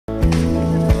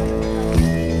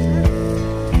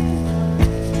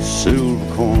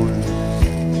coins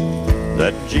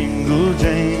that jingle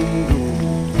jangle,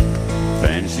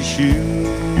 fancy shoes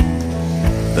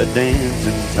that dance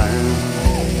in time.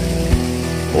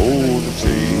 Oh, the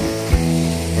face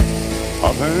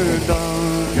of her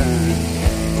dark eyes,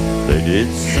 they did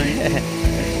sing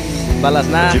Balas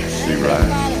na. gypsy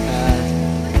ride.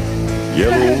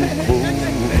 Yellow bows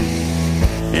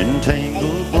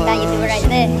entangled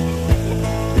blossoms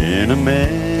in a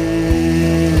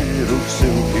meadow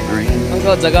silky green,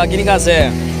 Uncle, jaga gini kasi.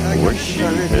 where she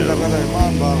held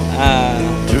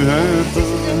to her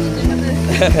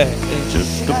foot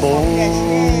just a boy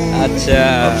Acha.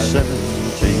 of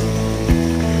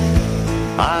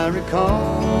 17. I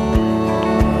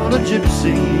recall a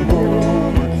gypsy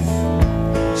woman,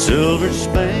 silver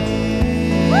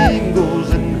spangles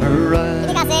in her eyes,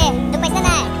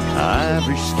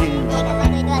 ivory skin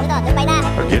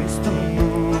against the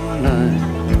moonlight,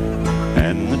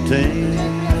 and the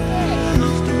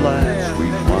taste of life's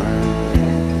sweet wine.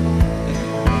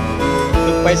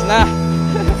 Toothpaste na.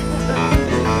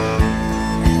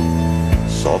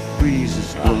 Soft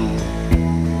breezes blow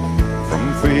from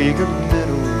fragrant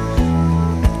meadows,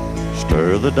 stir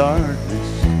the darkness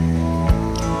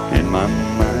in my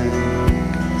mind.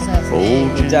 Oh,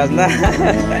 Just na.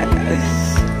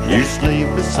 you sleep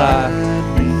beside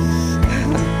me,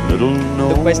 little no.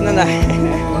 Toothpaste na na.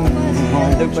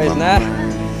 Toothpaste na.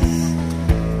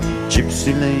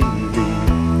 Gypsy lady,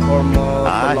 Or more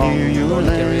I long, hear you don't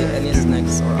carry laugh, any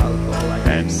snacks or alcohol and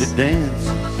items. it dances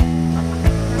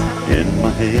in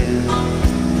my head,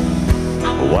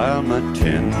 while my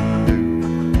tender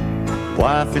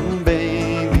wife and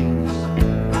babies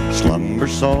slumber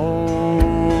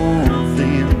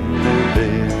softly in their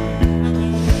bed.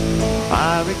 I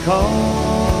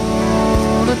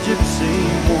recall a gypsy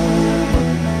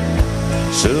woman,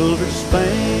 silver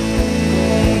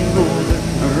spangled in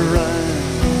her eyes,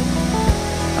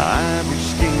 ivory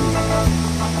skin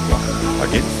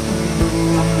against the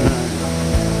moonlight,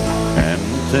 and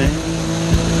the taste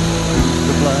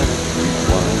of life's sweet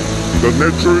wine. The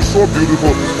nature is so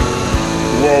beautiful.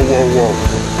 Wow, wow, wow.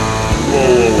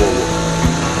 Wow, wow, wow.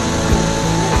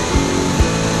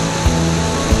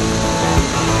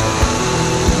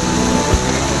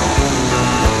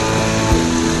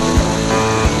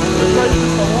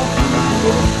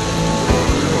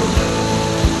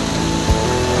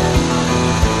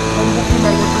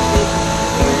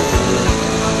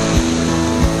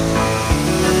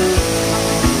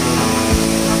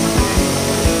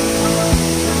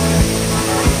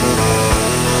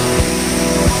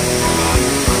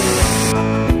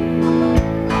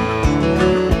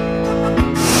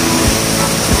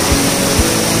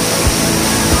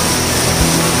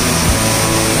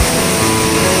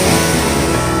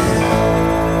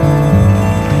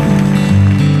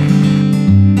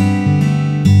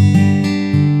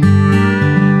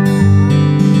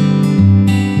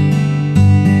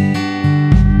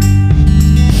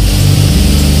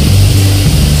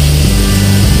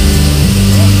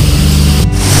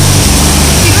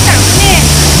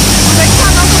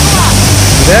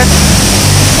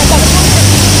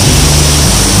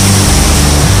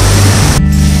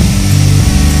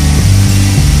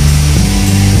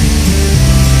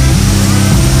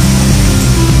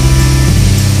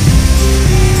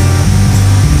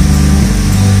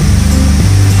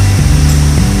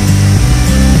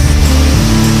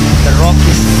 The rock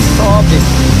is so big.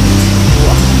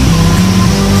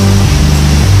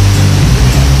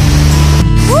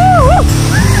 Woo!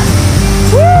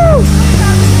 Woo!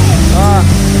 Ah.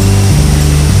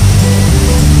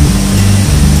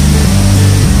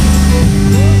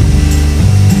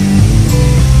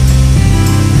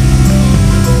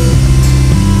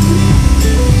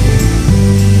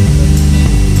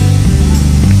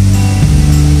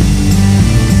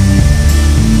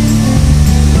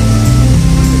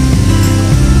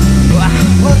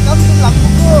 Welcome to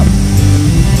Langvoku.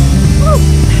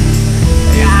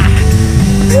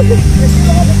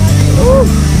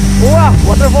 Wah,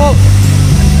 waterfall.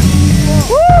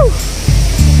 Woo!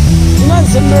 Iman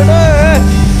sender deh.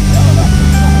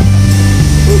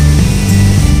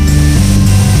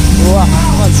 Wah,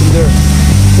 iman sender.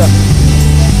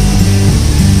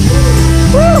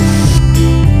 Woo!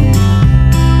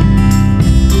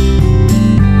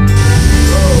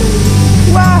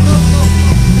 Wah!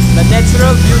 The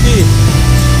natural beauty.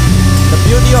 The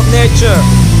beauty of nature.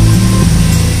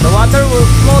 The water will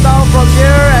flow down from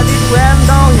here and it went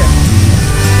down here.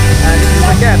 And it is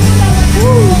again.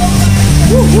 Woo!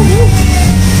 Woo, woo, woo.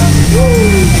 Woo!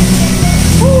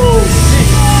 Woo! See?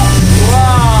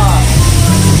 Wow!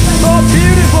 So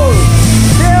beautiful!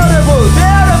 Beautiful!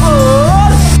 Beautiful!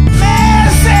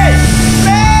 Mercy!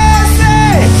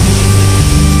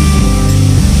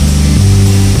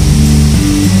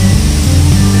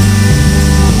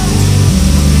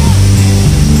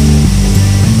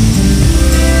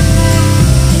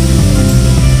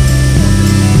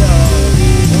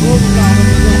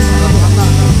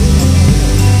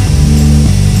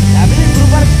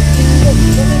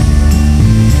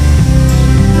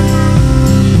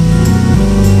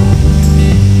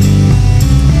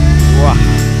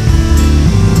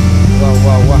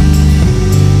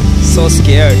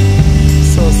 scared.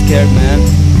 So scared,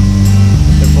 man.